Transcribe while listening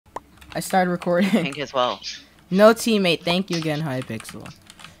I started recording. Pink as well. No teammate. Thank you again, Hypixel.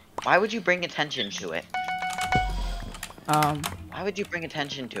 Why would you bring attention to it? Um. Why would you bring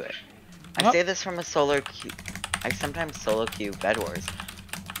attention to it? I Well- say this from a solo queue. I sometimes solo queue Bed Wars.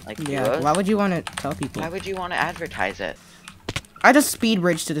 Like Yeah. duos. Why would you want to tell people? Why would you want to advertise it? I just speed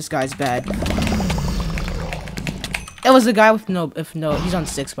bridged to this guy's bed. It was a guy with no. He's on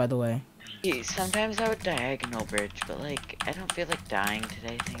 6, by the way. Sometimes I would diagonal bridge, but like I don't feel like dying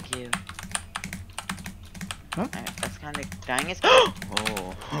today. Thank you. Huh? That's kind of dying is. Oh.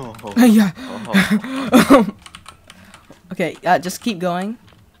 Yeah. Oh. Okay. Just keep going.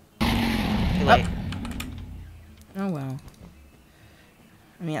 Too late. Oh well.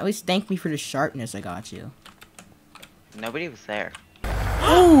 I mean, at least thank me for the sharpness I got you. Nobody was there.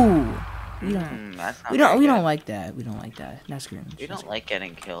 Ooh. We don't. That's not We don't. very We good. don't like that. We don't like that. That's grim. We don't like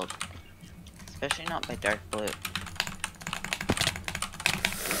getting killed. Especially not by dark blue.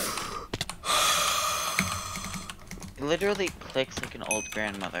 It literally clicks like an old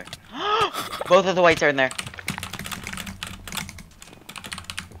grandmother. Both of the whites are in there.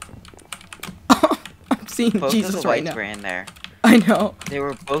 I'm seeing Both of Jesus the right whites now. were in there. I know. They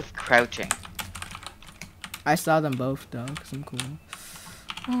were both crouching. I saw them both though, cause I'm cool.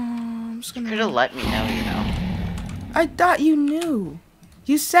 I'm just You gonna. could have let me know, you know. I thought you knew.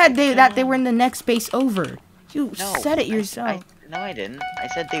 You said that they were in the next base over. You No. said it yourself. No, I didn't. I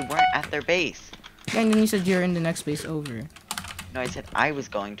said they weren't at their base. And then you said you're in the next base over. No, I said I was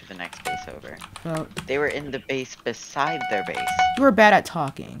going to the next base over. Well, They were in the base beside their base. you were bad at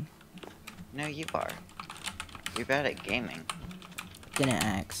talking. No, you are. You're bad at gaming. Didn't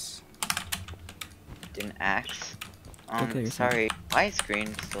axe. Didn't axe. Look at yourself. Sorry. Why is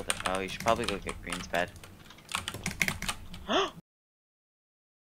green still there? Oh, you should probably go get green's bed.